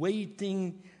and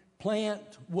waiting, plant,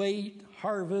 wait,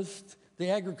 harvest, the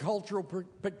agricultural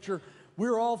picture,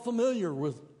 we're all familiar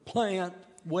with plant,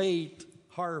 wait,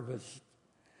 harvest.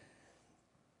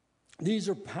 These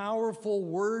are powerful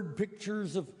word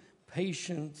pictures of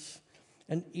patience,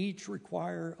 and each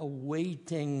require a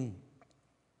waiting.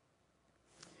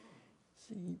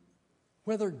 See,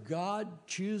 whether God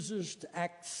chooses to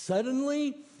act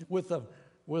suddenly with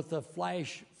a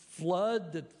flash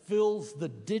flood that fills the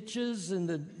ditches in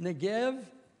the Negev,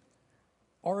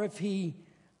 or if he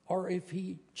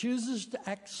chooses to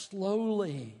act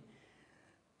slowly,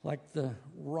 like the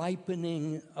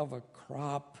ripening of a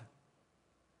crop.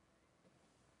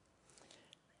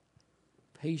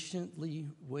 Patiently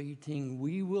waiting,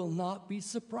 we will not be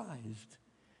surprised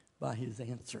by His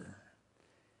answer,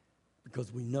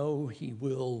 because we know He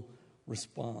will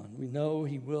respond. We know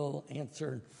He will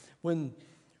answer. When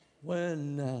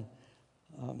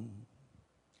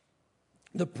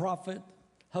the prophet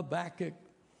Habakkuk,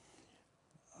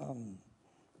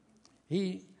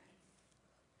 he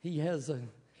has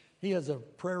a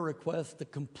prayer request, a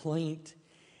complaint,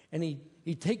 and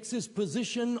he takes his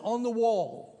position on the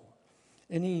wall,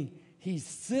 and he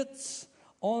sits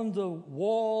on the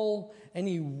wall and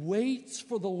he waits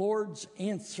for the Lord's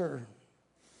answer.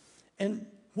 And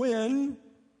when,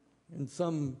 in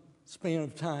some span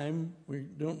of time, we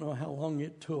don't know how long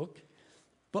it took,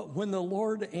 but when the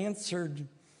Lord answered,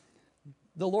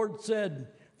 the Lord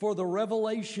said, "For the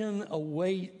revelation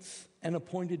awaits an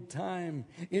appointed time.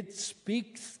 It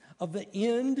speaks of the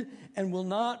end and will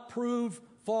not prove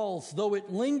false. Though it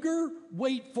linger,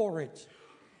 wait for it.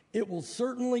 It will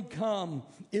certainly come.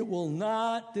 It will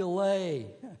not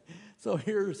delay." So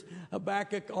here's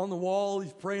Habakkuk on the wall.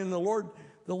 He's praying. The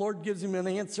Lord gives him an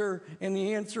answer, and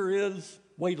the answer is,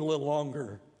 wait a little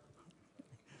longer.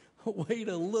 Wait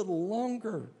a little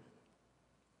longer.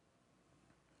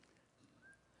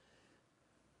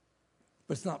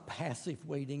 But it's not passive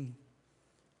waiting.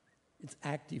 It's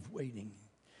active waiting.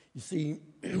 You see,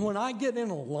 when I get in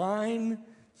a line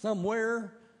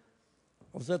somewhere,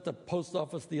 I was at the post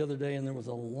office the other day and there was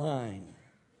a line.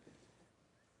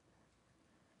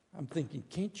 I'm thinking,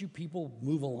 can't you people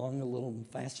move along a little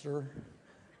faster?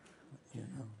 You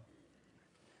know.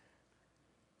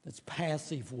 That's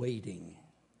passive waiting.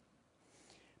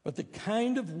 But the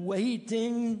kind of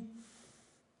waiting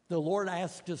the Lord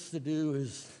asks us to do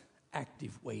is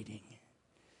active waiting.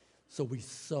 So we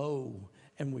sow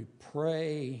and we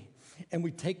pray and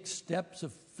we take steps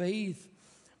of faith.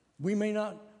 We may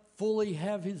not fully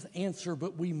have His answer,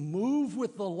 but we move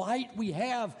with the light we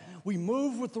have. We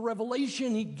move with the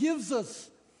revelation He gives us.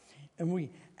 And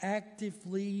we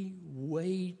actively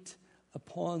wait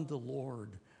upon the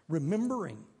Lord,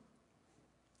 remembering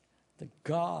that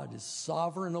God is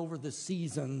sovereign over the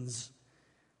seasons,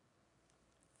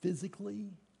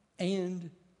 physically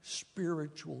and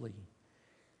spiritually.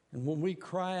 And when we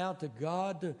cry out to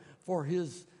God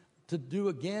to do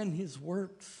again His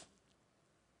works,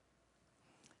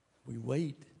 we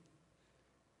wait.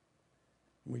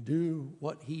 We do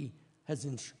what He has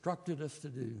instructed us to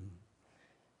do.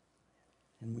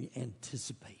 And we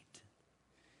anticipate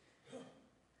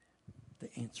the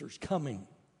answer's coming.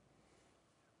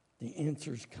 The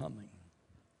answer's coming.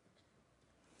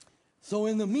 So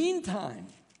in the meantime,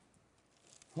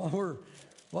 while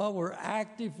we're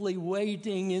actively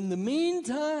waiting, in the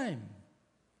meantime,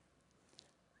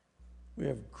 we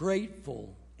have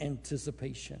grateful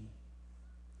anticipation.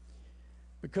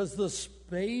 Because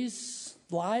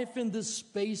life in the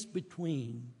space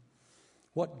between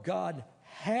what God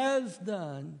has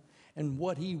done and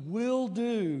what He will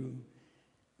do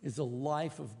is a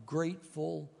life of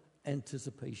grateful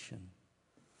anticipation.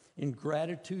 In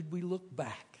gratitude, we look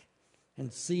back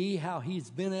and see how He's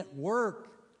been at work.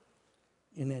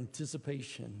 In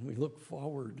anticipation, we look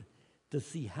forward to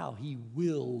see how He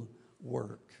will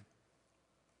work.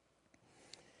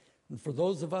 And for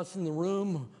those of us in the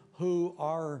room who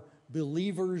are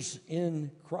believers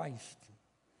in Christ,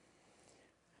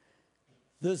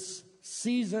 this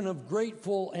season of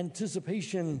grateful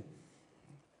anticipation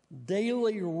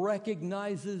daily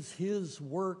recognizes His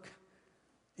work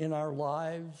in our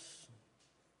lives,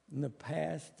 in the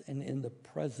past and in the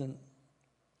present.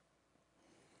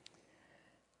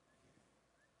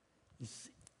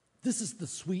 This is the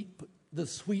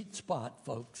sweet spot,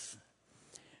 folks.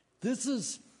 This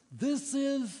is the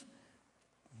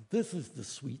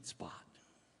sweet spot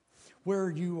where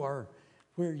you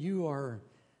are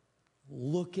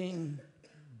looking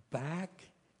back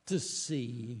to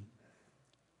see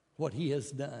what He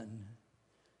has done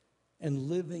and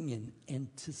living in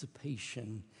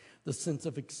anticipation, the sense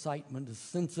of excitement, the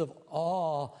sense of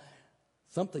awe.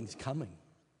 Something's coming.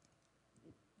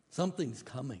 Something's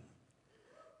coming.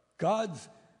 God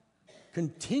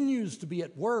continues to be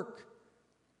at work,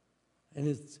 and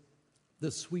it's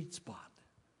the sweet spot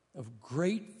of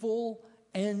grateful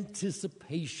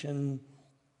anticipation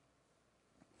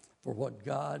for what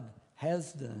God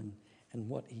has done and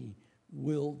what He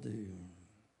will do.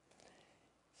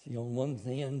 See,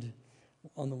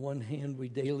 on the one hand, we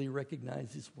daily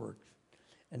recognize His work,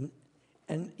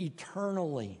 and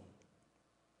eternally,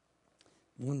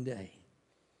 one day,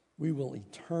 we will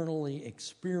eternally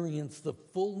experience the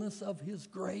fullness of His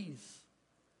grace.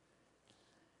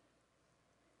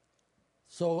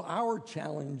 So our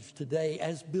challenge today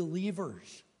as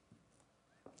believers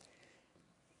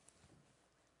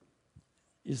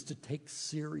is to take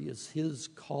serious His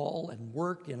call and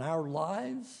work in our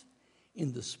lives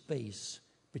in the space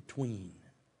between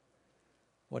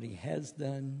what He has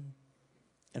done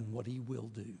and what He will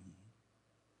do.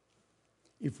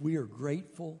 If we are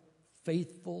grateful,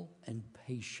 faithful, and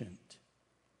patient,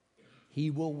 He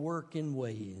will work in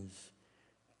ways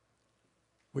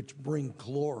which bring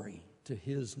glory to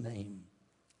His name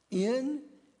in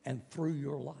and through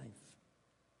your life.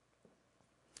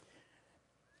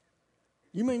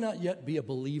 You may not yet be a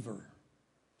believer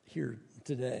here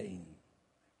today.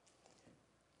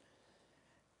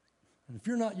 And if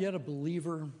you're not yet a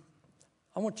believer,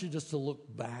 I want you just to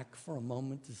look back for a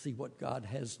moment to see what God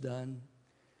has done.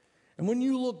 And when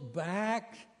you look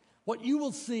back, what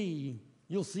you'll see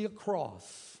a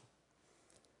cross.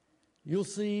 You'll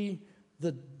see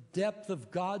the depth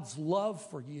of God's love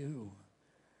for you.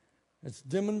 It's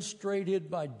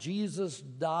demonstrated by Jesus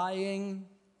dying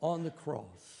on the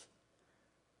cross.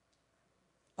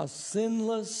 A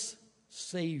sinless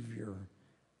Savior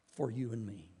for you and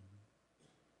me.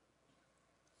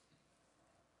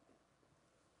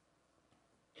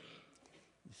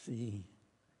 You see,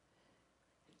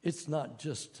 it's not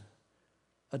just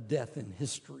a death in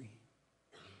history.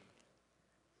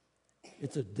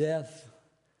 It's a death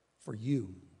for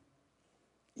you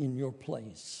in your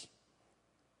place.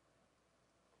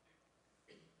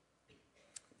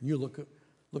 You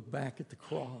look back at the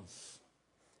cross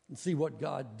and see what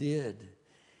God did.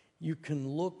 You can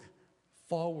look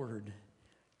forward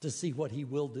to see what He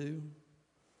will do.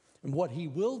 And what He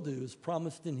will do is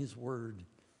promised in His word.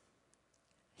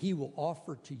 He will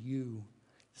offer to you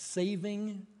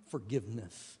saving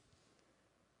forgiveness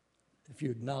if you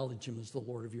acknowledge Him as the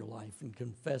Lord of your life and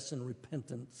confess in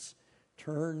repentance.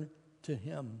 Turn to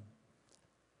Him.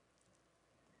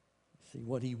 See,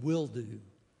 what He will do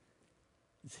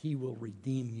is He will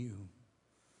redeem you.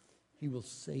 He will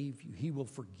save you. He will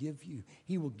forgive you.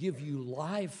 He will give you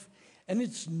life. And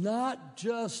it's not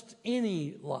just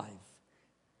any life.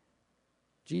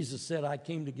 Jesus said, I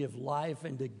came to give life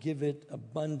and to give it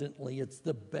abundantly. It's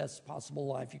the best possible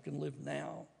life you can live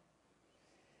now.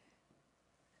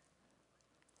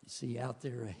 You see, out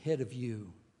there ahead of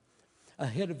you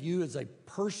is a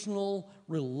personal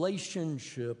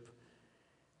relationship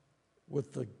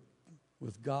with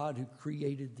God who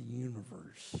created the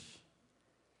universe,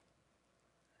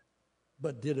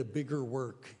 but did a bigger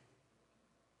work.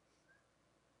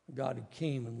 God who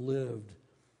came and lived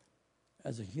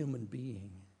as a human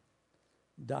being,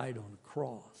 died on a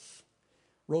cross,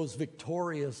 rose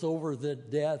victorious over the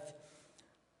death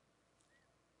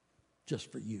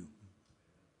just for you.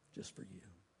 Just for you.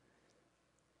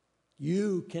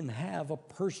 You can have a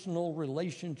personal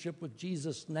relationship with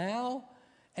Jesus now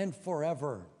and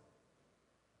forever.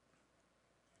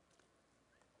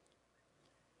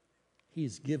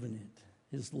 He's given it,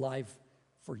 his life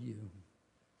for you.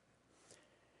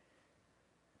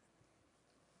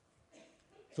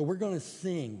 So we're going to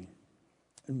sing.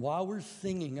 And while we're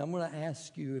singing, I'm going to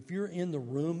ask you, if you're in the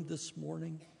room this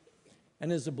morning,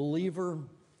 and as a believer,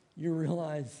 you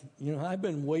realize, I've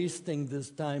been wasting this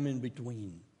time in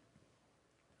between.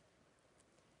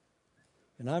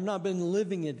 And I've not been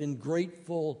living it in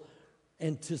grateful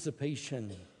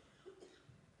anticipation.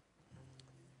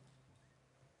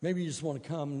 Maybe you just want to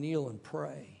come, kneel, and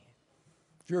pray.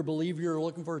 If you're a believer, you're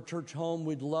looking for a church home,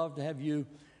 we'd love to have you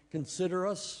consider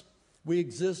us. We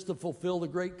exist to fulfill the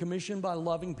Great Commission by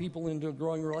loving people into a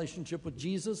growing relationship with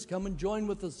Jesus. Come and join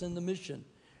with us in the mission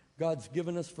God's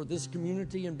given us for this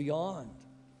community and beyond.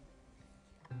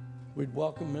 We'd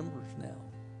welcome members now.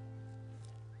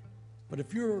 But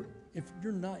if you're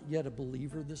not yet a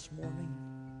believer this morning,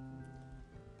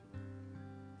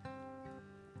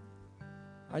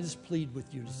 I just plead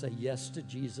with you to say yes to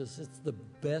Jesus. It's the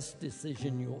best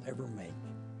decision you'll ever make.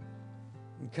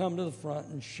 And come to the front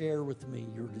and share with me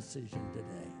your decision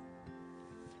today.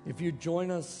 If you join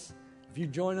us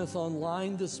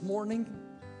online this morning,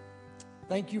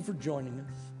 thank you for joining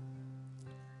us.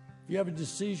 If you have a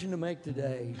decision to make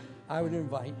today, I would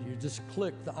invite you, just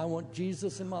click the I Want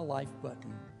Jesus in My Life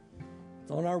button.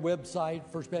 It's on our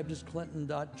website,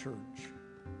 firstbaptistclinton.church.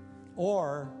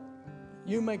 Or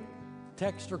you may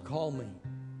text or call me.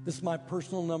 This is my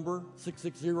personal number,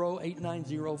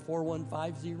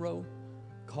 660-890-4150.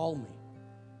 Call me.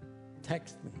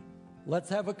 Text me. Let's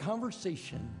have a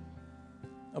conversation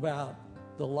about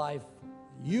the life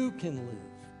you can live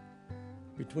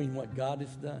between what God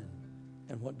has done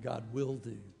and what God will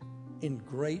do in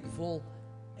grateful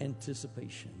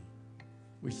anticipation.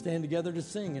 We stand together to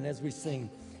sing, and as we sing,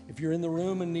 if you're in the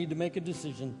room and need to make a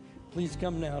decision, please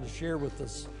come now to share with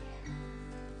us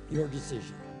your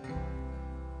decision.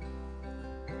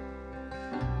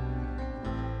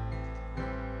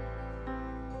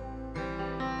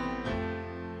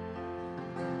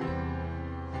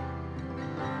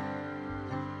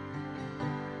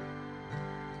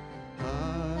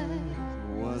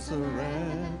 A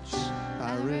wretch,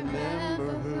 I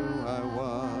remember who I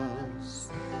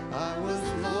was. I was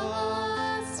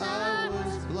lost, I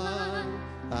was blind,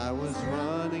 I was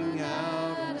running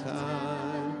out of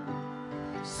time.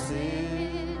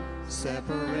 Sin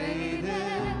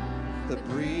separated, the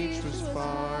breach was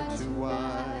far too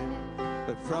wide.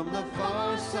 But from the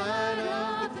far side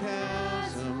of the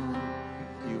chasm,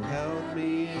 you held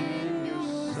me in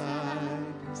your side.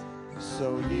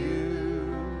 So you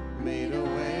made a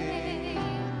way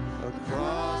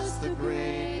across the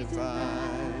great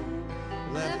divide,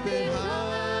 left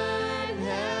behind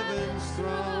heaven's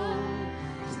throne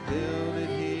to build it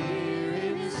here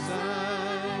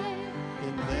inside.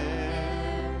 And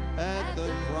there at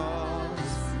the cross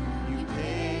you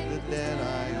paid the debt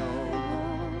I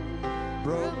owe,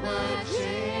 broke my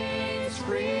chains,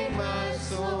 freed my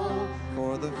soul.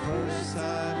 For the first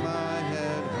time I